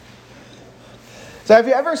So have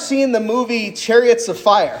you ever seen the movie Chariots of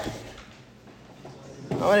Fire?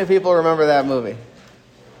 How many people remember that movie?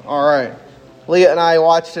 All right. Leah and I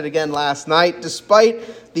watched it again last night.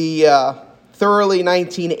 Despite the thoroughly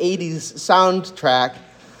 1980s soundtrack,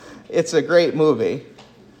 it's a great movie.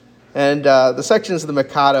 And the sections of the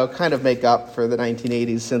Mikado kind of make up for the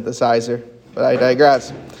 1980s synthesizer, but I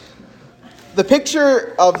digress. The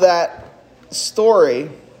picture of that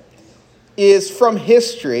story is from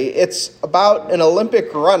history. It's about an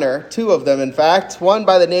Olympic runner, two of them in fact, one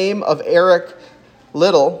by the name of Eric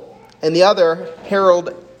Liddell and the other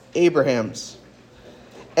Harold Abrahams,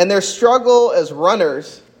 and their struggle as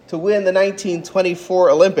runners to win the 1924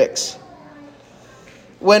 Olympics.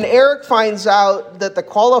 When Eric finds out that the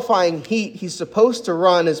qualifying heat he's supposed to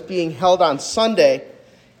run is being held on Sunday,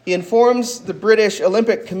 he informs the British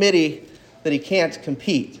Olympic Committee that he can't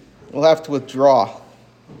compete. He'll have to withdraw.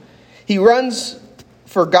 He runs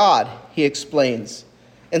for God, he explains,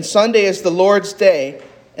 and Sunday is the Lord's day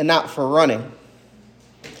and not for running.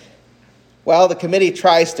 Well, the committee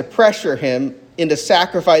tries to pressure him into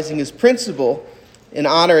sacrificing his principle in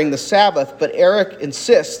honoring the Sabbath, but Eric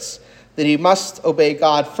insists that he must obey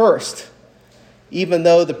God first, even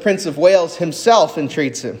though the Prince of Wales himself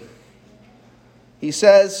entreats him. He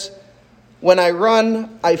says, "When I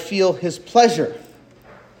run, I feel his pleasure,"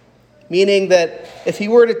 meaning that if he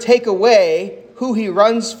were to take away who he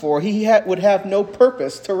runs for, he would have no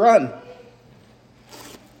purpose to run.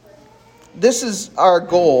 This is our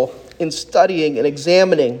goal in studying and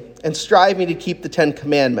examining and striving to keep the Ten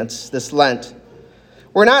Commandments this Lent.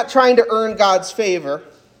 We're not trying to earn God's favor,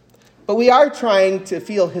 but we are trying to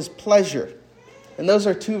feel his pleasure. And those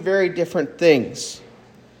are two very different things.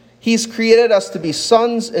 He's created us to be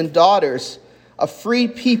sons and daughters, a free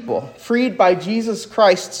people, freed by Jesus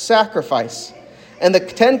Christ's sacrifice. And the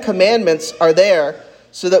Ten Commandments are there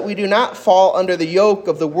so that we do not fall under the yoke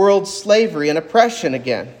of the world's slavery and oppression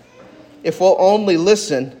again, if we'll only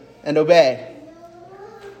listen and obey.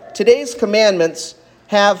 Today's commandments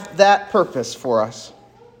have that purpose for us.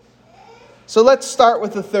 So let's start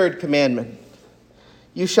with the third commandment.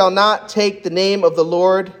 You shall not take the name of the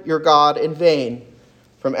Lord your God in vain,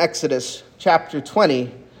 from Exodus chapter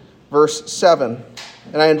 20, verse 7.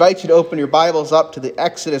 And I invite you to open your Bibles up to the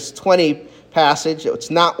Exodus 20 passage.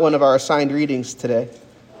 It's not one of our assigned readings today.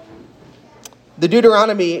 The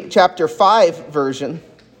Deuteronomy chapter 5 version,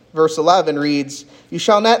 verse 11 reads, You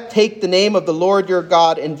shall not take the name of the Lord your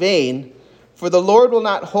God in vain, for the Lord will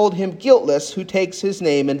not hold him guiltless who takes his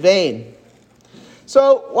name in vain.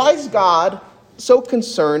 So why is God so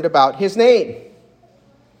concerned about his name?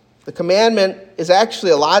 The commandment is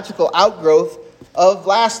actually a logical outgrowth of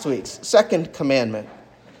last week's second commandment.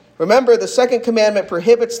 Remember, the second commandment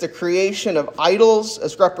prohibits the creation of idols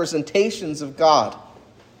as representations of God.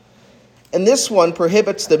 And this one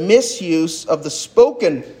prohibits the misuse of the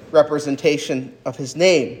spoken representation of his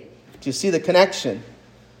name. Do you see the connection?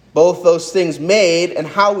 Both those things made and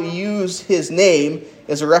how we use his name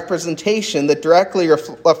is a representation that directly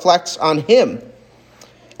reflects on him.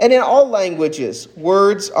 And in all languages,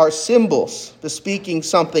 words are symbols bespeaking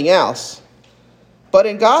something else. But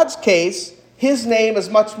in God's case, his name is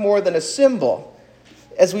much more than a symbol.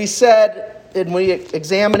 As we said when we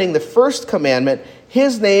examining the first commandment,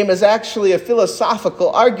 his name is actually a philosophical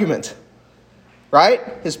argument. Right?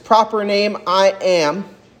 His proper name, I am,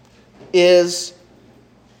 is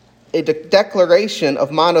a declaration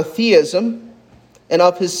of monotheism and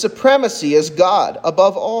of his supremacy as God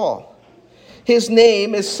above all. His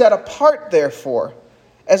name is set apart, therefore,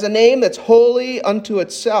 as a name that's holy unto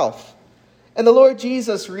itself. And the Lord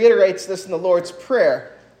Jesus reiterates this in the Lord's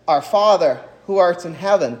Prayer. Our Father, who art in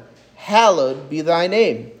heaven, hallowed be thy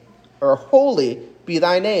name, or holy be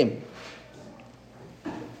thy name.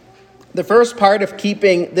 The first part of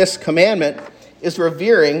keeping this commandment is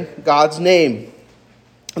revering God's name.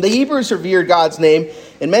 The Hebrews revered God's name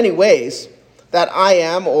in many ways. That I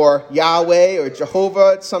am, or Yahweh, or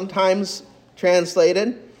Jehovah, it's sometimes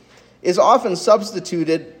translated, is often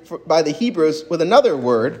substituted by the Hebrews with another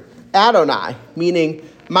word, Adonai, meaning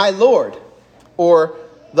my Lord, or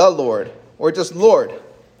the Lord, or just Lord.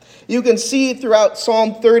 You can see throughout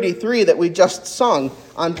Psalm 33 that we just sung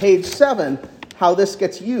on page 7 how this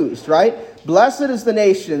gets used, right? Blessed is the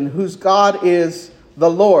nation whose God is the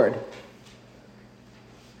Lord.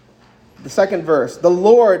 The second verse, the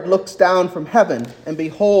Lord looks down from heaven and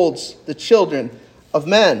beholds the children of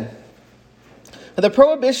men. And the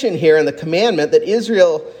prohibition here in the commandment that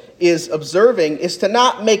Israel is observing is to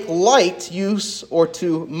not make light use or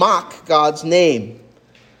to mock God's name.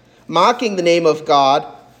 Mocking the name of God,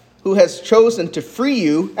 who has chosen to free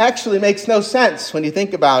you, actually makes no sense when you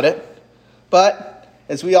think about it. But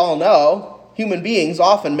As we all know, human beings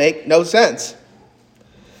often make no sense.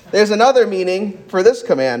 There's another meaning for this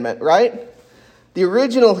commandment, right? The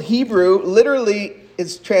original Hebrew literally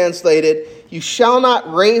is translated, "You shall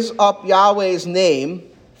not raise up Yahweh's name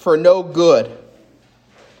for no good."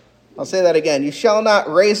 I'll say that again. You shall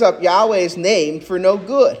not raise up Yahweh's name for no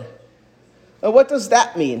good. Now, what does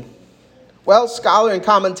that mean? Well, scholar and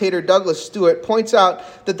commentator Douglas Stewart points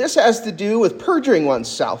out that this has to do with perjuring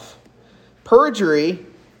oneself. Perjury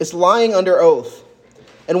is lying under oath.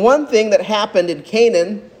 And one thing that happened in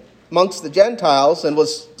Canaan amongst the Gentiles and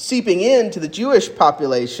was seeping into the Jewish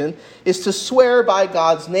population is to swear by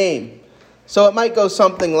God's name. So it might go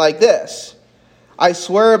something like this: "I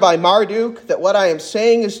swear by Marduk that what I am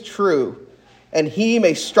saying is true, and he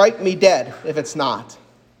may strike me dead if it's not."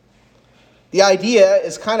 The idea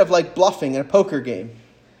is kind of like bluffing in a poker game.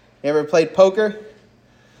 You ever played poker?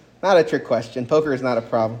 Not a trick question. Poker is not a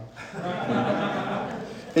problem.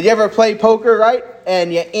 Did you ever play poker, right?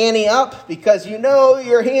 And you ante up because you know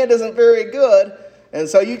your hand isn't very good, and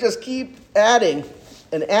so you just keep adding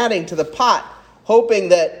and adding to the pot, hoping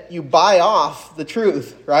that you buy off the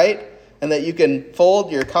truth, right? And that you can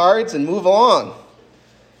fold your cards and move along.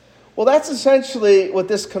 Well, that's essentially what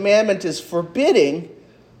this commandment is forbidding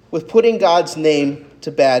with putting God's name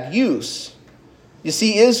to bad use. You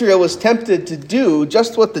see, Israel was tempted to do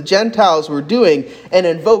just what the Gentiles were doing and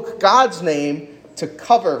invoke God's name to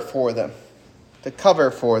cover for them. To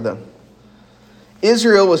cover for them.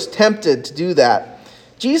 Israel was tempted to do that.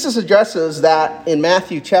 Jesus addresses that in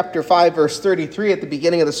Matthew chapter 5, verse 33 at the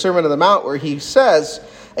beginning of the Sermon on the Mount, where he says,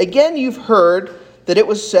 "Again you've heard that it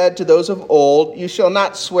was said to those of old, 'You shall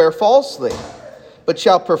not swear falsely, but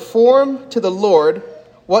shall perform to the Lord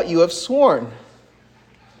what you have sworn.'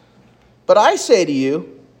 But I say to you,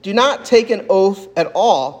 do not take an oath at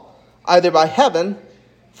all, either by heaven,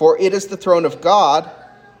 for it is the throne of God,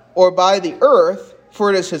 or by the earth, for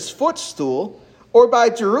it is his footstool, or by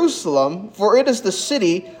Jerusalem, for it is the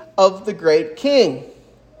city of the great king.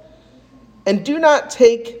 And do not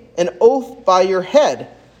take an oath by your head,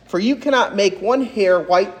 for you cannot make one hair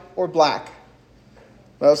white or black."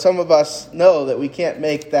 Well, some of us know that we can't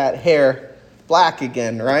make that hair black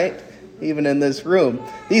again, right? Even in this room.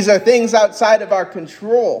 These are things outside of our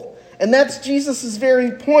control. And that's Jesus'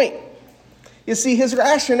 very point. You see, his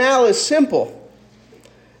rationale is simple.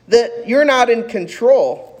 That you're not in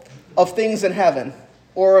control of things in heaven,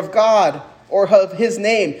 or of God, or of his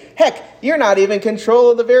name. Heck, you're not even in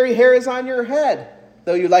control of the very hairs on your head,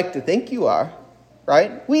 though you like to think you are,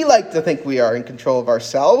 right? We like to think we are in control of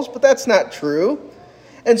ourselves, but that's not true.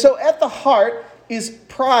 And so at the heart is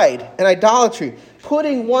pride and idolatry,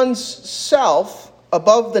 putting one's self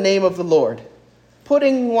above the name of the Lord,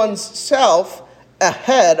 putting one's self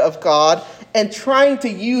ahead of God and trying to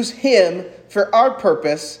use him for our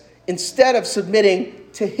purpose instead of submitting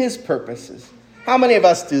to his purposes. How many of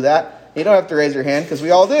us do that? You don't have to raise your hand because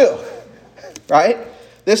we all do, right?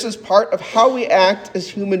 This is part of how we act as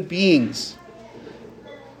human beings.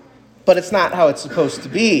 But it's not how it's supposed to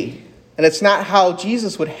be. And it's not how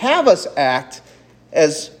Jesus would have us act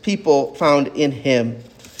as people found in him.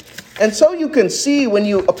 And so you can see when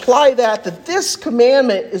you apply that this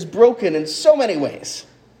commandment is broken in so many ways,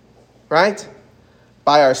 right?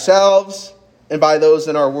 By ourselves and by those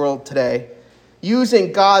in our world today,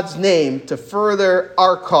 using God's name to further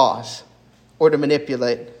our cause or to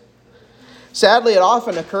manipulate. Sadly, it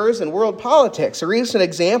often occurs in world politics. A recent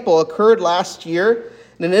example occurred last year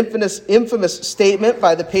in an infamous statement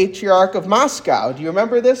by the Patriarch of Moscow. Do you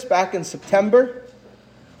remember this back in September?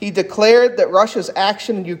 He declared that Russia's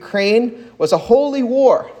action in Ukraine was a holy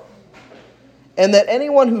war, and that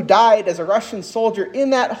anyone who died as a Russian soldier in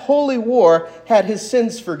that holy war had his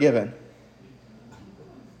sins forgiven.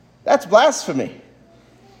 That's blasphemy.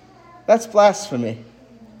 That's blasphemy.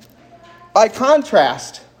 By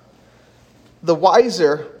contrast, the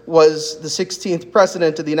wiser was the 16th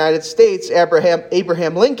president of the United States,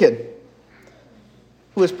 Abraham Lincoln,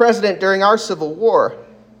 who was president during our Civil War.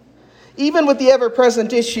 Even with the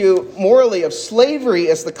ever-present issue morally of slavery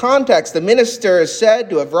as the context, the minister is said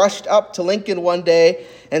to have rushed up to Lincoln one day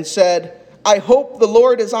and said, "I hope the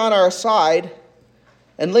Lord is on our side."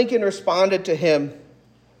 And Lincoln responded to him,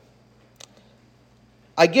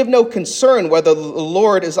 "I give no concern whether the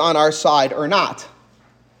Lord is on our side or not.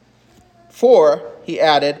 For," he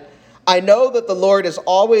added, "I know that the Lord is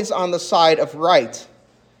always on the side of right."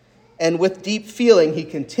 And with deep feeling, he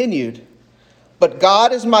continued, "But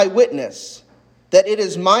God is my witness that it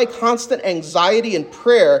is my constant anxiety and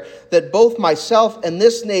prayer that both myself and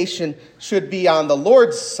this nation should be on the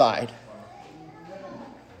Lord's side."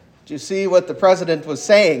 Do you see what the president was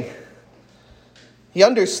saying? He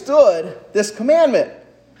understood this commandment,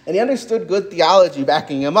 and he understood good theology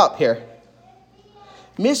backing him up here.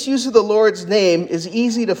 Misuse of the Lord's name is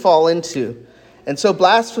easy to fall into, and so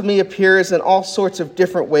blasphemy appears in all sorts of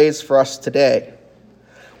different ways for us today.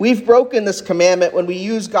 We've broken this commandment when we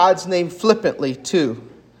use God's name flippantly, too.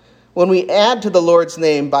 When we add to the Lord's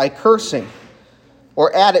name by cursing,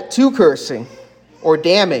 or add it to cursing, or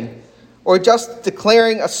damning, or just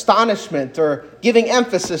declaring astonishment or giving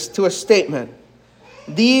emphasis to a statement.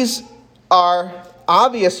 These are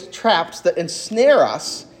obvious traps that ensnare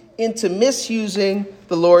us into misusing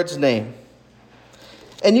the Lord's name.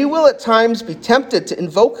 And you will at times be tempted to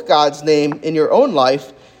invoke God's name in your own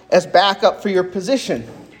life as backup for your position.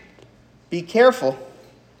 Be careful.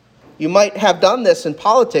 You might have done this in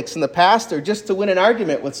politics in the past or just to win an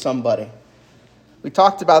argument with somebody. We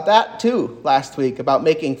talked about that too last week, about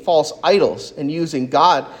making false idols and using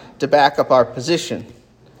God to back up our position.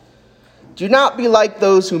 Do not be like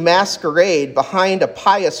those who masquerade behind a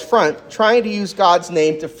pious front, trying to use God's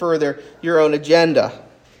name to further your own agenda.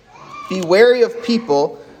 Be wary of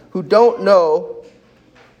people who don't know,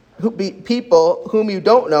 people whom you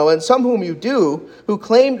don't know, and some whom you do, who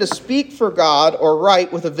claim to speak for God or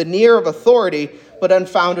right with a veneer of authority, but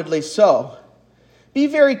unfoundedly so. Be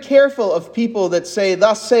very careful of people that say,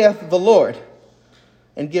 "Thus saith the Lord,"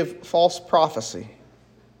 and give false prophecy.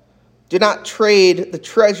 Do not trade the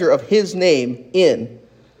treasure of his name in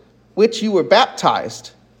which you were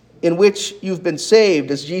baptized, in which you've been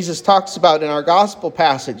saved, as Jesus talks about in our gospel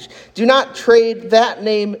passage. Do not trade that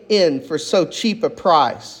name in for so cheap a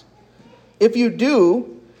price. If you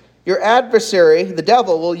do, your adversary, the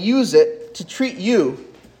devil, will use it to treat you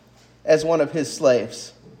as one of his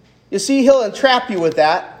slaves. You see, he'll entrap you with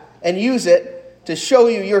that and use it to show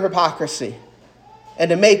you your hypocrisy and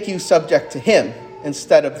to make you subject to him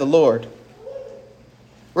instead of the Lord.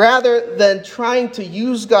 Rather than trying to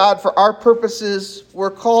use God for our purposes,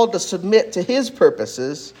 we're called to submit to his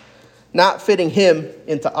purposes, not fitting him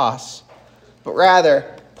into us, but rather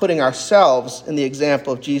putting ourselves in the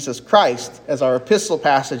example of Jesus Christ, as our epistle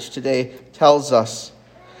passage today tells us,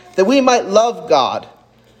 that we might love God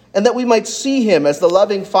and that we might see him as the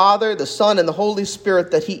loving Father, the Son, and the Holy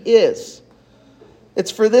Spirit that he is.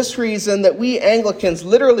 It's for this reason that we Anglicans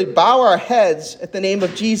literally bow our heads at the name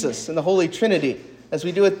of Jesus and the Holy Trinity, as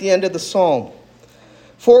we do at the end of the psalm.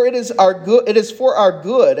 For it is for our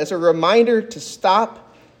good, as a reminder to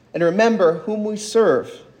stop and remember whom we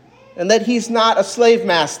serve, and that he's not a slave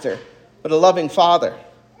master, but a loving Father.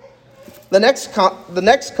 The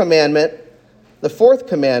next commandment, the fourth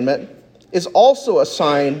commandment, is also a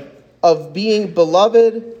sign of being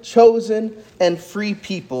beloved, chosen, and free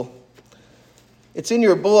people. It's in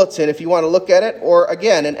your bulletin if you want to look at it, or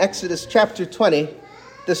again in Exodus chapter 20,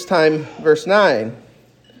 this time verse 9.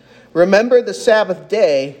 Remember the Sabbath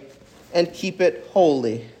day and keep it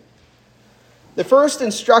holy. The first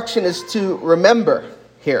instruction is to remember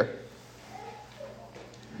here.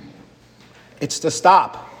 It's to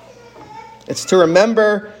stop. It's to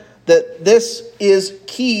remember that this is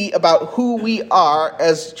key about who we are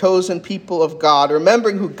as chosen people of God,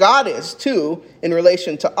 remembering who God is, too, in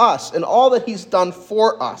relation to us and all that he's done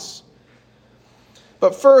for us.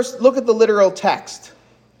 But first, look at the literal text.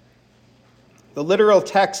 The literal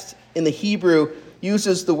text in the Hebrew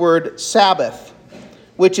uses the word Sabbath,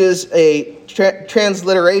 which is a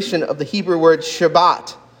transliteration of the Hebrew word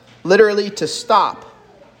Shabbat, literally to stop,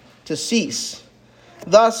 to cease.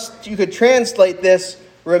 Thus, you could translate this,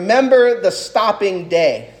 remember the stopping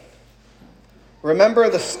day. Remember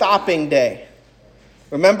the stopping day.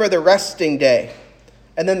 Remember the resting day.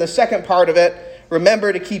 And then the second part of it,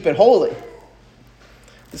 remember to keep it holy.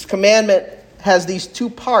 This commandment has these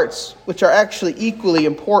two parts, which are actually equally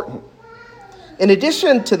important. In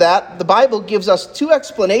addition to that, the Bible gives us two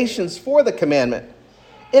explanations for the commandment.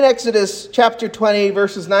 In Exodus chapter 20,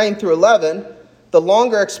 verses 9 through 11, the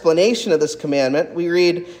longer explanation of this commandment, we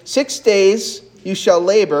read, 6 days you shall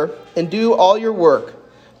labor and do all your work,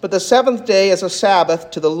 but the seventh day is a Sabbath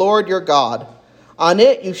to the Lord your God. On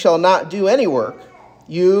it you shall not do any work,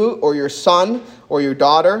 you or your son or your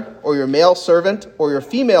daughter or your male servant or your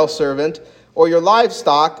female servant or your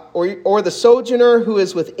livestock or the sojourner who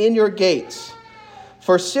is within your gates.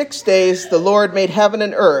 For 6 days the Lord made heaven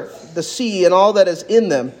and earth, the sea and all that is in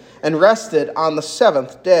them, and rested on the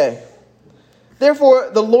seventh day. Therefore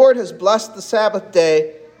the Lord has blessed the Sabbath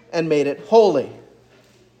day and made it holy.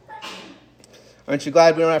 Aren't you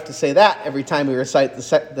glad we don't have to say that every time we recite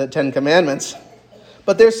the Ten Commandments?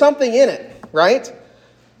 But there's something in it, right?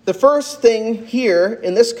 The first thing here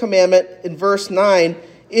in this commandment in verse 9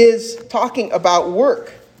 is talking about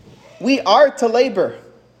work. We are to labor.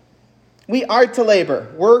 We are to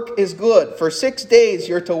labor. Work is good. For 6 days,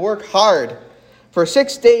 you're to work hard. For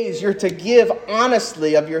 6 days, you're to give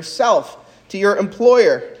honestly of yourself to your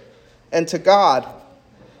employer and to God,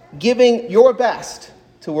 giving your best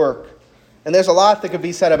to work. And there's a lot that could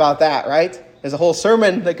be said about that, right? There's a whole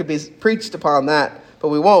sermon that could be preached upon that, but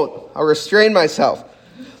we won't. I'll restrain myself.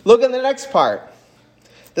 Look at the next part.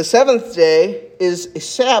 The seventh day is a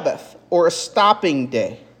Sabbath, or a stopping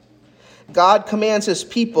day. God commands his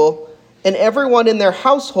people and everyone in their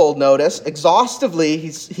household, notice, exhaustively,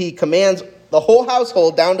 he commands the whole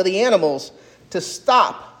household down to the animals to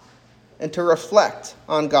stop and to reflect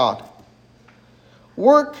on God.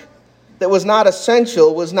 Work that was not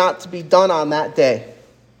essential was not to be done on that day.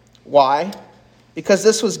 Why? Because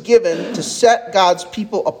this was given to set God's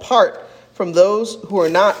people apart from those who are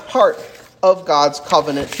not part of God's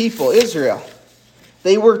covenant people, Israel.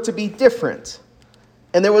 They were to be different.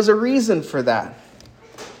 And there was a reason for that.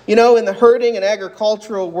 You know, in the herding and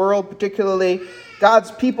agricultural world particularly,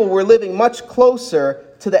 God's people were living much closer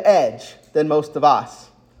to the edge than most of us.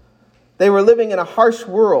 They were living in a harsh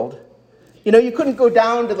world. You know, you couldn't go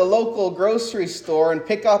down to the local grocery store and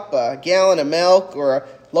pick up a gallon of milk or a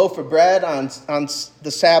loaf of bread on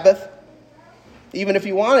the Sabbath, even if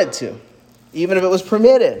you wanted to, even if it was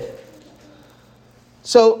permitted.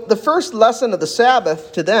 So the first lesson of the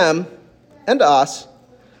Sabbath to them and to us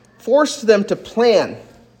forced them to plan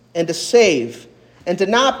and to save and to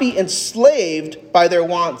not be enslaved by their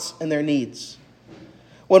wants and their needs.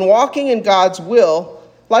 When walking in God's will,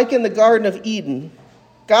 like in the Garden of Eden,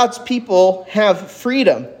 God's people have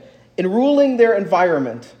freedom in ruling their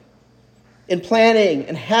environment, in planning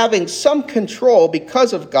and having some control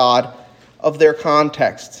because of God of their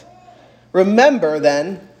context. Remember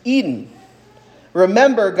then Eden.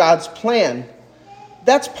 Remember God's plan.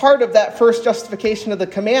 That's part of that first justification of the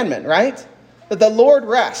commandment, right? That the Lord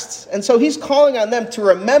rests. And so he's calling on them to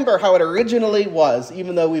remember how it originally was,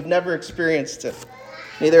 even though we've never experienced it.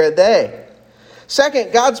 Neither had they.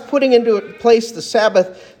 Second, God's putting into place the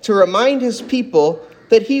Sabbath to remind his people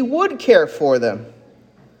that he would care for them.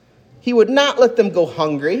 He would not let them go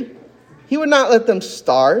hungry. He would not let them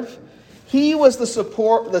starve. He was the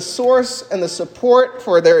source and the support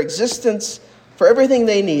for their existence, for everything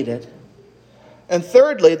they needed. And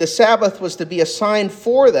thirdly, the Sabbath was to be a sign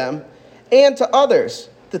for them and to others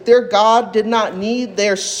that their God did not need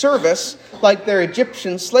their service like their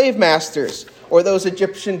Egyptian slave masters or those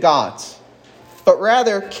Egyptian gods, but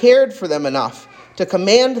rather cared for them enough to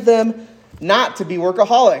command them not to be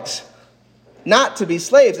workaholics, not to be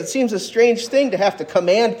slaves. It seems a strange thing to have to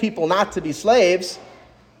command people not to be slaves,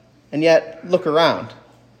 and yet look around.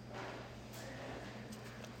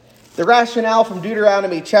 The rationale from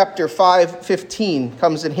Deuteronomy chapter 5:15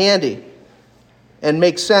 comes in handy and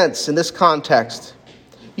makes sense in this context.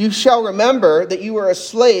 You shall remember that you were a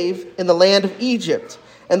slave in the land of Egypt,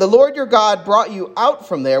 and the Lord your God brought you out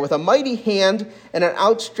from there with a mighty hand and an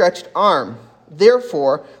outstretched arm.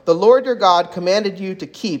 Therefore, the Lord your God commanded you to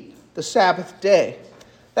keep the Sabbath day.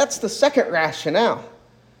 That's the second rationale.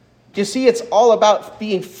 You see, it's all about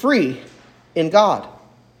being free in God.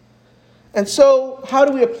 And so, how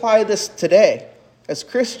do we apply this today as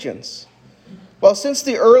Christians? Well, since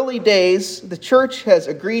the early days, the church has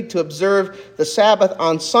agreed to observe the Sabbath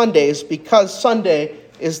on Sundays because Sunday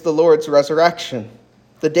is the Lord's resurrection.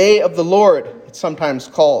 The day of the Lord, it's sometimes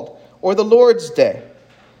called, or the Lord's Day.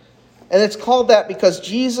 And it's called that because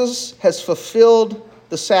Jesus has fulfilled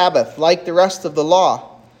the Sabbath like the rest of the law.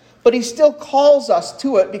 But he still calls us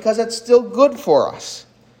to it because it's still good for us.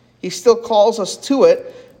 He still calls us to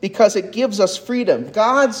it because it gives us freedom.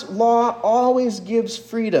 God's law always gives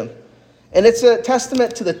freedom. And it's a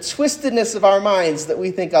testament to the twistedness of our minds that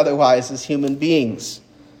we think otherwise as human beings.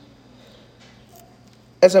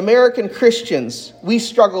 As American Christians, we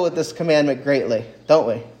struggle with this commandment greatly, don't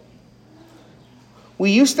we?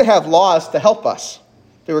 We used to have laws to help us.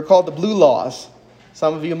 They were called the Blue Laws.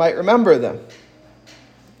 Some of you might remember them.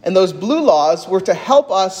 And those blue laws were to help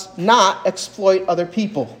us not exploit other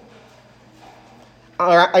people.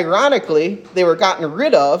 Ironically, they were gotten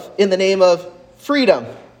rid of in the name of freedom.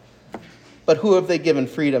 But who have they given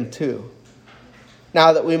freedom to?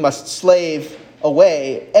 Now that we must slave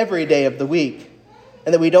away every day of the week,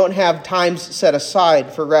 and that we don't have times set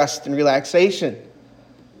aside for rest and relaxation.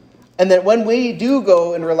 And that when we do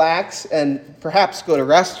go and relax and perhaps go to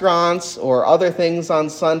restaurants or other things on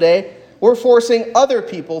Sunday, we're forcing other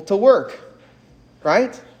people to work,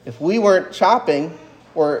 right? If we weren't shopping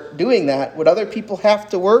or doing that, would other people have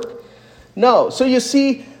to work? No. So you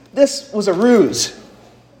see, this was a ruse.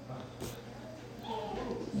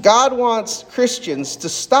 God wants Christians to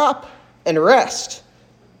stop and rest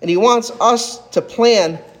And he wants us to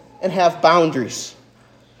plan and have boundaries.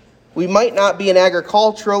 We might not be an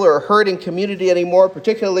agricultural or a herding community anymore,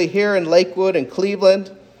 particularly here in Lakewood and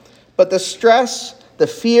Cleveland. But the stress, the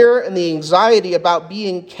fear, and the anxiety about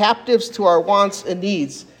being captives to our wants and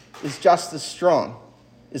needs is just as strong,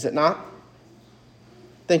 is it not?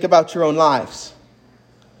 Think about your own lives.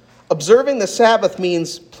 Observing the Sabbath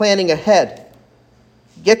means planning ahead.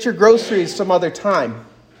 Get your groceries some other time.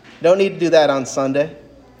 You don't need to do that on Sunday.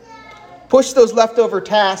 Push those leftover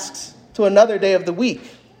tasks to another day of the week.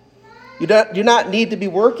 You do not need to be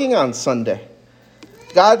working on Sunday.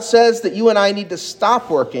 God says that you and I need to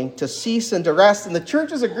stop working, to cease and to rest. And the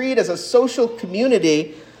church has agreed as a social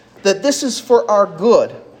community that this is for our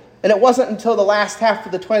good. And it wasn't until the last half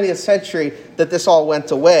of the 20th century that this all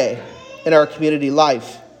went away in our community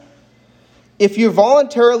life. If you're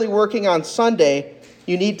voluntarily working on Sunday,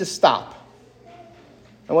 you need to stop.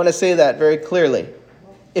 I want to say that very clearly.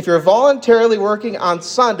 If you're voluntarily working on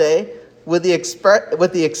Sunday, with the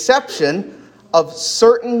exception of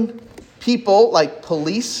certain people like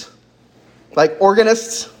police, like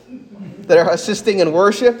organists that are assisting in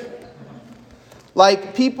worship,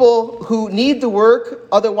 like people who need to work,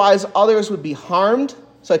 otherwise others would be harmed,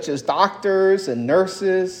 such as doctors and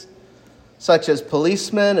nurses, such as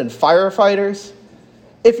policemen and firefighters.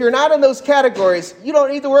 If you're not in those categories, you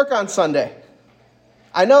don't need to work on Sunday.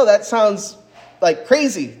 I know that sounds like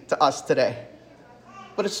crazy to us today,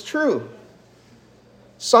 but it's true.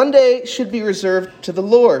 Sunday should be reserved to the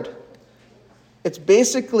Lord. It's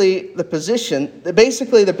basically the position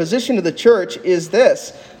of the church is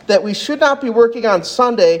this, that we should not be working on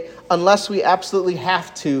Sunday unless we absolutely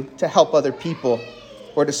have to help other people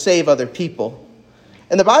or to save other people.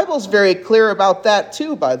 And the Bible is very clear about that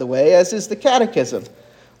too, by the way, as is the Catechism.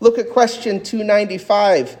 Look at question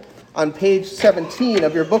 295 on page 17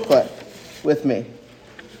 of your booklet with me.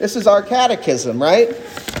 This is our catechism, right?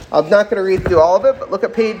 I'm not going to read through all of it, but look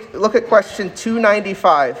at question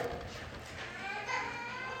 295.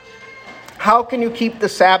 How can you keep the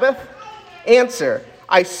Sabbath? Answer: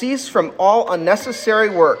 I cease from all unnecessary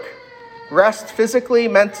work, rest physically,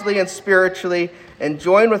 mentally, and spiritually, and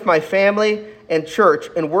join with my family and church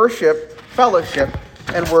in worship, fellowship,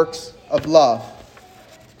 and works of love.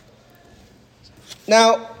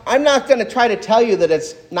 Now, I'm not going to try to tell you that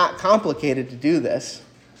it's not complicated to do this.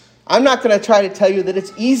 I'm not going to try to tell you that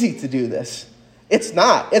it's easy to do this. It's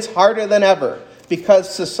not. It's harder than ever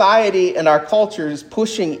because society and our culture is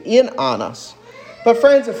pushing in on us. But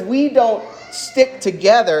friends, if we don't stick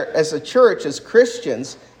together as a church, as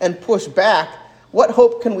Christians, and push back, what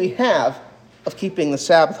hope can we have of keeping the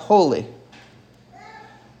Sabbath holy?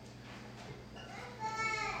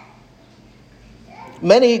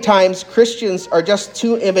 Many times Christians are just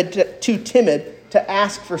too timid to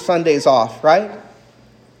ask for Sundays off, right?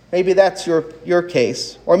 Maybe that's your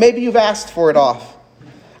case. Or maybe you've asked for it off.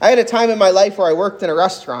 I had a time in my life where I worked in a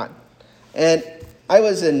restaurant. And I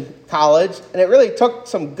was in college, and it really took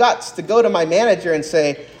some guts to go to my manager and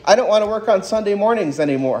say, I don't want to work on Sunday mornings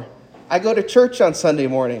anymore. I go to church on Sunday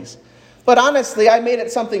mornings. But honestly, I made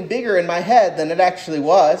it something bigger in my head than it actually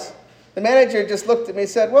was. The manager just looked at me and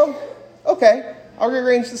said, well, okay, I'll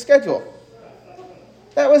rearrange the schedule.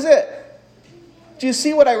 That was it. Do you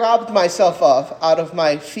see what I robbed myself of out of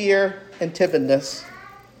my fear and timidness?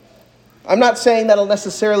 I'm not saying that'll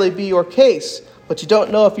necessarily be your case, but you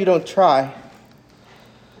don't know if you don't try.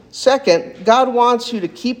 Second, God wants you to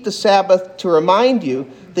keep the Sabbath to remind you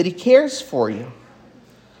that He cares for you.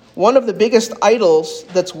 One of the biggest idols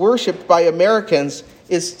that's worshipped by Americans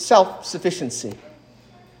is self-sufficiency.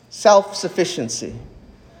 Self-sufficiency.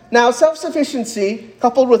 Now, self-sufficiency,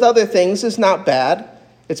 coupled with other things, is not bad.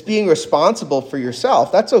 It's being responsible for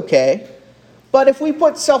yourself. That's okay. But if we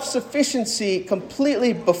put self-sufficiency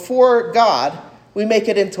completely before God, we make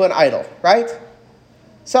it into an idol, right?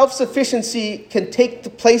 Self-sufficiency can take the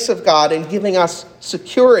place of God in giving us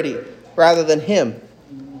security rather than Him.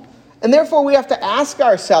 And therefore, we have to ask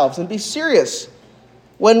ourselves and be serious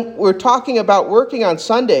when we're talking about working on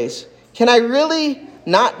Sundays. Can I really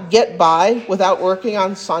not get by without working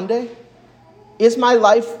on Sunday? Is my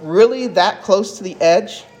life really that close to the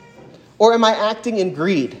edge? Or am I acting in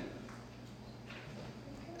greed?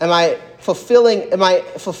 Am I fulfilling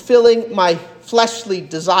my fleshly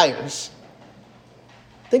desires?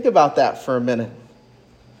 Think about that for a minute.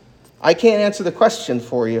 I can't answer the question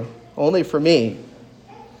for you, only for me.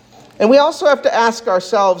 And we also have to ask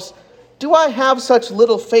ourselves, do I have such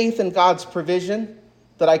little faith in God's provision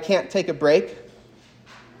that I can't take a break?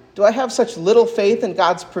 Do I have such little faith in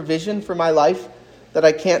God's provision for my life that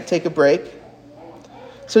I can't take a break?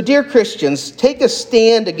 So, dear Christians, take a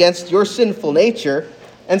stand against your sinful nature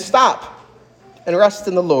and stop and rest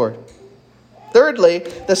in the Lord. Thirdly,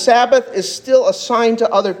 the Sabbath is still assigned to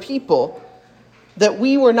other people, that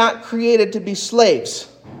we were not created to be slaves,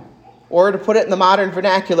 or to put it in the modern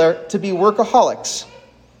vernacular, to be workaholics.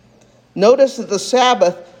 Notice that the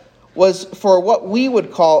Sabbath was for what we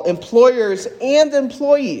would call employers and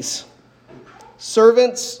employees,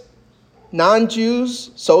 servants,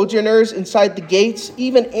 non-Jews, sojourners inside the gates,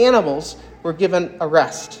 even animals were given a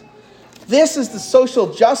rest. This is the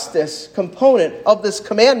social justice component of this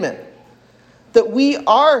commandment, that we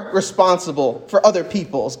are responsible for other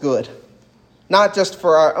people's good, not just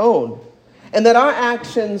for our own, and that our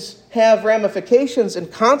actions have ramifications and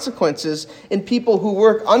consequences in people who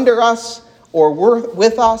work under us or work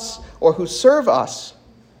with us or who serve us.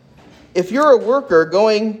 If you're a worker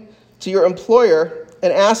going to your employer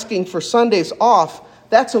and asking for Sundays off,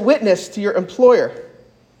 that's a witness to your employer.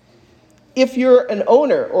 If you're an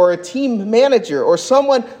owner or a team manager or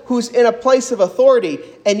someone who's in a place of authority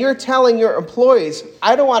and you're telling your employees,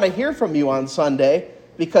 I don't want to hear from you on Sunday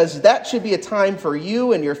because that should be a time for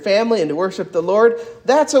you and your family and to worship the Lord,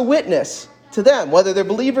 that's a witness to them, whether they're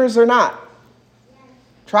believers or not.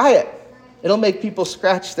 Try it. It'll make people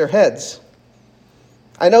scratch their heads.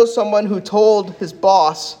 I know someone who told his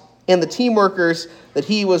boss and the team workers that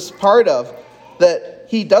he was part of that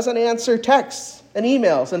he doesn't answer texts and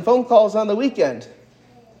emails and phone calls on the weekend.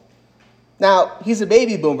 Now, he's a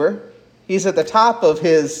baby boomer. He's at the top of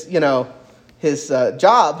his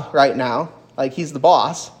job right now. Like, he's the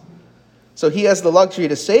boss. So he has the luxury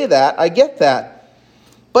to say that. I get that.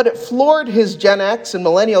 But it floored his Gen X and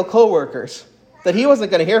millennial coworkers that he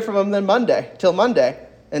wasn't going to hear from them till Monday.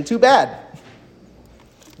 And too bad.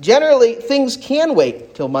 Generally, things can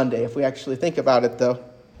wait till Monday if we actually think about it, though.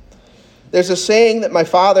 There's a saying that my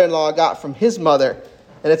father-in-law got from his mother,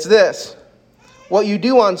 and it's this: what you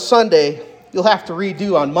do on Sunday, you'll have to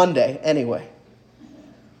redo on Monday anyway.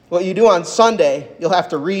 What you do on Sunday, you'll have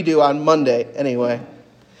to redo on Monday anyway.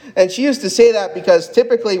 And she used to say that because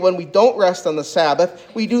typically when we don't rest on the Sabbath,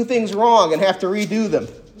 we do things wrong and have to redo them.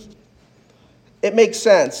 It makes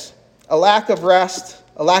sense. A lack of rest,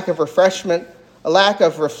 a lack of refreshment, a lack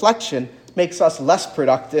of reflection makes us less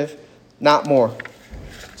productive, not more.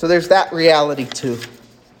 So there's that reality too.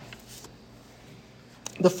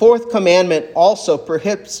 The fourth commandment also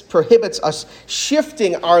prohibits us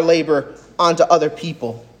shifting our labor onto other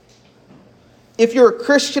people. If you're a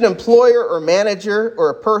Christian employer or manager or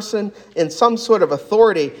a person in some sort of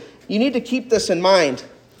authority, you need to keep this in mind.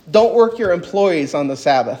 Don't work your employees on the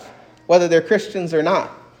Sabbath, whether they're Christians or not.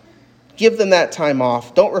 Give them that time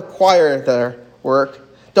off. Don't require their work.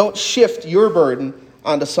 Don't shift your burden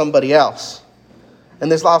onto somebody else. And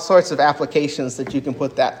there's all sorts of applications that you can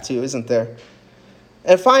put that to, isn't there?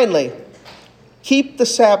 And finally, keep the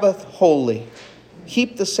Sabbath holy.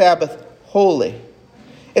 Keep the Sabbath holy.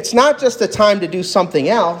 It's not just a time to do something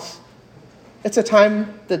else. It's a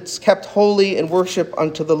time that's kept holy in worship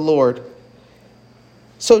unto the Lord.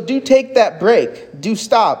 So do take that break. Do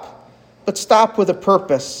stop. But stop with a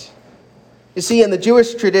purpose. You see, in the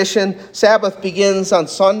Jewish tradition, Sabbath begins on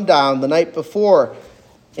sundown the night before,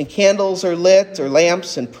 and candles are lit or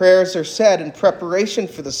lamps and prayers are said in preparation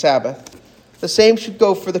for the Sabbath. The same should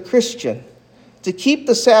go for the Christian. To keep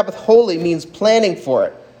the Sabbath holy means planning for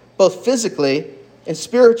it, both physically and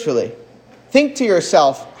spiritually. Think to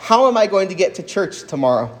yourself, how am I going to get to church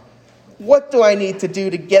tomorrow? What do I need to do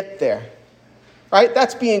to get there? Right?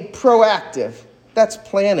 That's being proactive. That's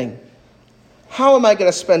planning. How am I going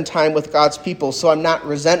to spend time with God's people so I'm not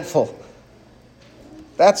resentful?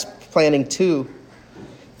 That's planning too.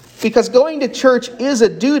 Because going to church is a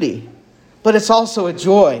duty, but it's also a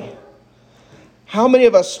joy. How many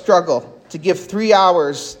of us struggle to give 3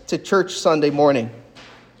 hours to church Sunday morning?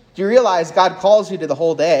 Do you realize God calls you to the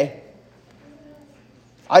whole day?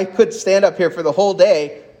 I could stand up here for the whole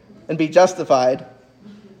day and be justified.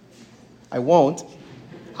 I won't.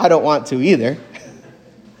 I don't want to either.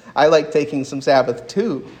 I like taking some Sabbath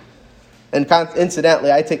too. And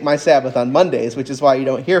incidentally, I take my Sabbath on Mondays, which is why you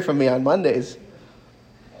don't hear from me on Mondays.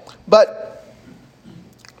 But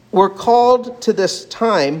we're called to this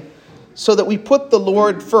time so that we put the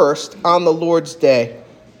Lord first on the Lord's day.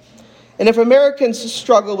 And if Americans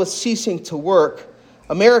struggle with ceasing to work,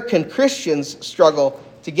 American Christians struggle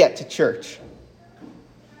to get to church.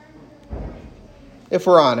 If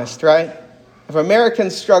we're honest, right? If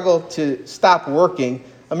Americans struggle to stop working,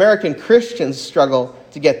 American Christians struggle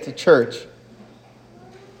to get to church.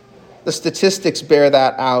 The statistics bear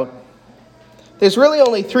that out. There's really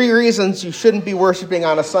only 3 reasons you shouldn't be worshiping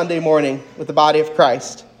on a Sunday morning with the body of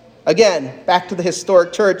Christ. Again, back to the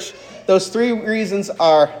historic church. Those 3 reasons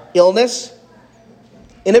are illness,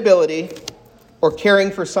 inability, or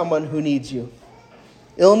caring for someone who needs you.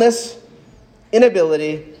 Illness,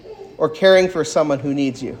 inability, or caring for someone who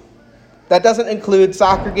needs you. That doesn't include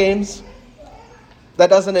soccer games. That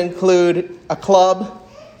doesn't include a club.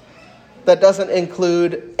 That doesn't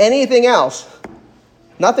include anything else.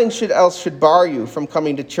 Nothing else should bar you from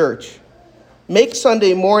coming to church. Make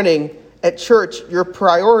Sunday morning at church your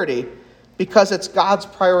priority because it's God's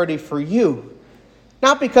priority for you.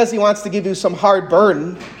 Not because he wants to give you some hard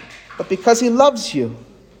burden, but because he loves you.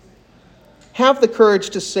 Have the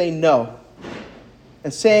courage to say no.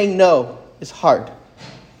 And saying no is hard.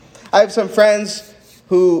 I have some friends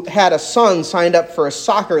who had a son signed up for a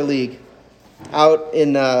soccer league out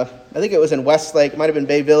in, I think it was in Westlake, it might have been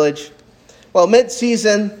Bay Village. Well,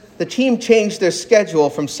 mid-season, the team changed their schedule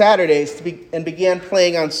from Saturdays and began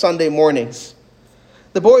playing on Sunday mornings.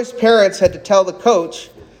 The boys' parents had to tell the coach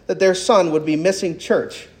that their son would be missing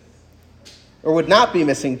church, or would not be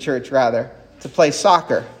missing church, rather, to play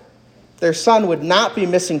soccer. Their son would not be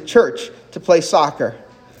missing church to play soccer.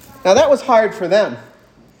 Now, that was hard for them.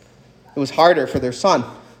 It was harder for their son,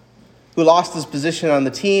 who lost his position on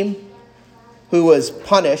the team, who was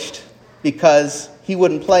punished because he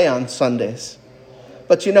wouldn't play on Sundays.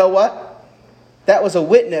 But you know what? That was a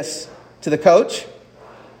witness to the coach,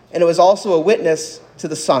 and it was also a witness to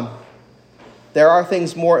the son. There are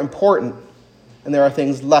things more important, and there are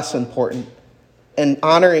things less important. And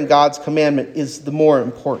honoring God's commandment is the more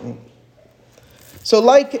important. So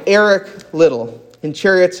like Eric Liddell in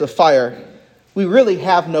Chariots of Fire, we really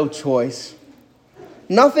have no choice.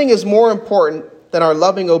 Nothing is more important than our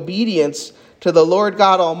loving obedience to the Lord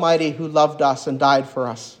God Almighty who loved us and died for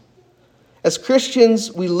us. As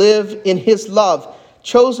Christians, we live in his love,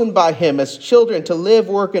 chosen by him as children to live,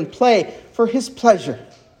 work, and play for his pleasure.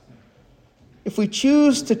 If we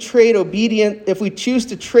choose to trade obedience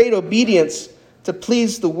to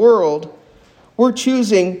please the world, we're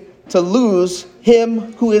choosing to lose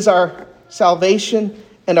him who is our salvation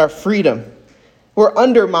and our freedom. We're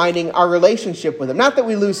undermining our relationship with him. Not that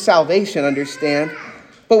we lose salvation, understand,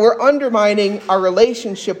 but we're undermining our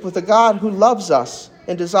relationship with a God who loves us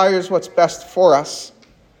and desires what's best for us.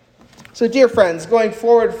 So, dear friends, going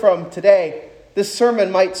forward from today, this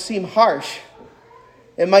sermon might seem harsh.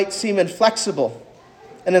 It might seem inflexible,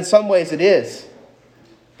 and in some ways it is.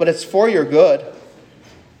 But it's for your good.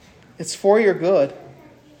 It's for your good.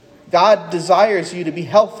 God desires you to be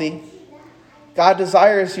healthy. God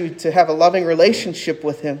desires you to have a loving relationship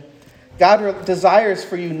with him. God desires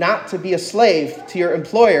for you not to be a slave to your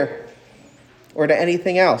employer or to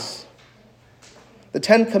anything else. The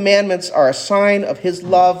 10 Commandments are a sign of his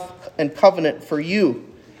love and covenant for you.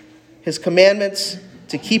 His commandments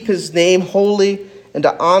to keep his name holy and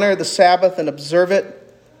to honor the Sabbath and observe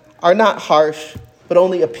it are not harsh, but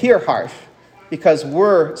only appear harsh because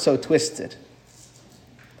we're so twisted.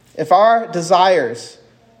 If our desires,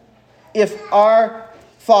 if our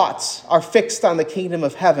thoughts are fixed on the kingdom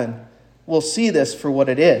of heaven, we'll see this for what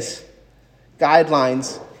it is.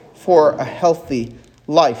 Guidelines for a healthy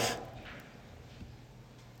life.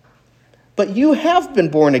 But you have been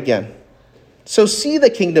born again. So see the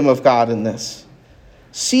kingdom of God in this.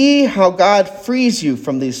 See how God frees you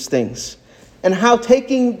from these things and how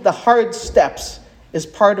taking the hard steps is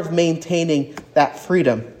part of maintaining that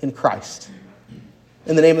freedom in Christ.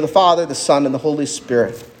 In the name of the Father, the Son, and the Holy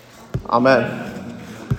Spirit. Amen.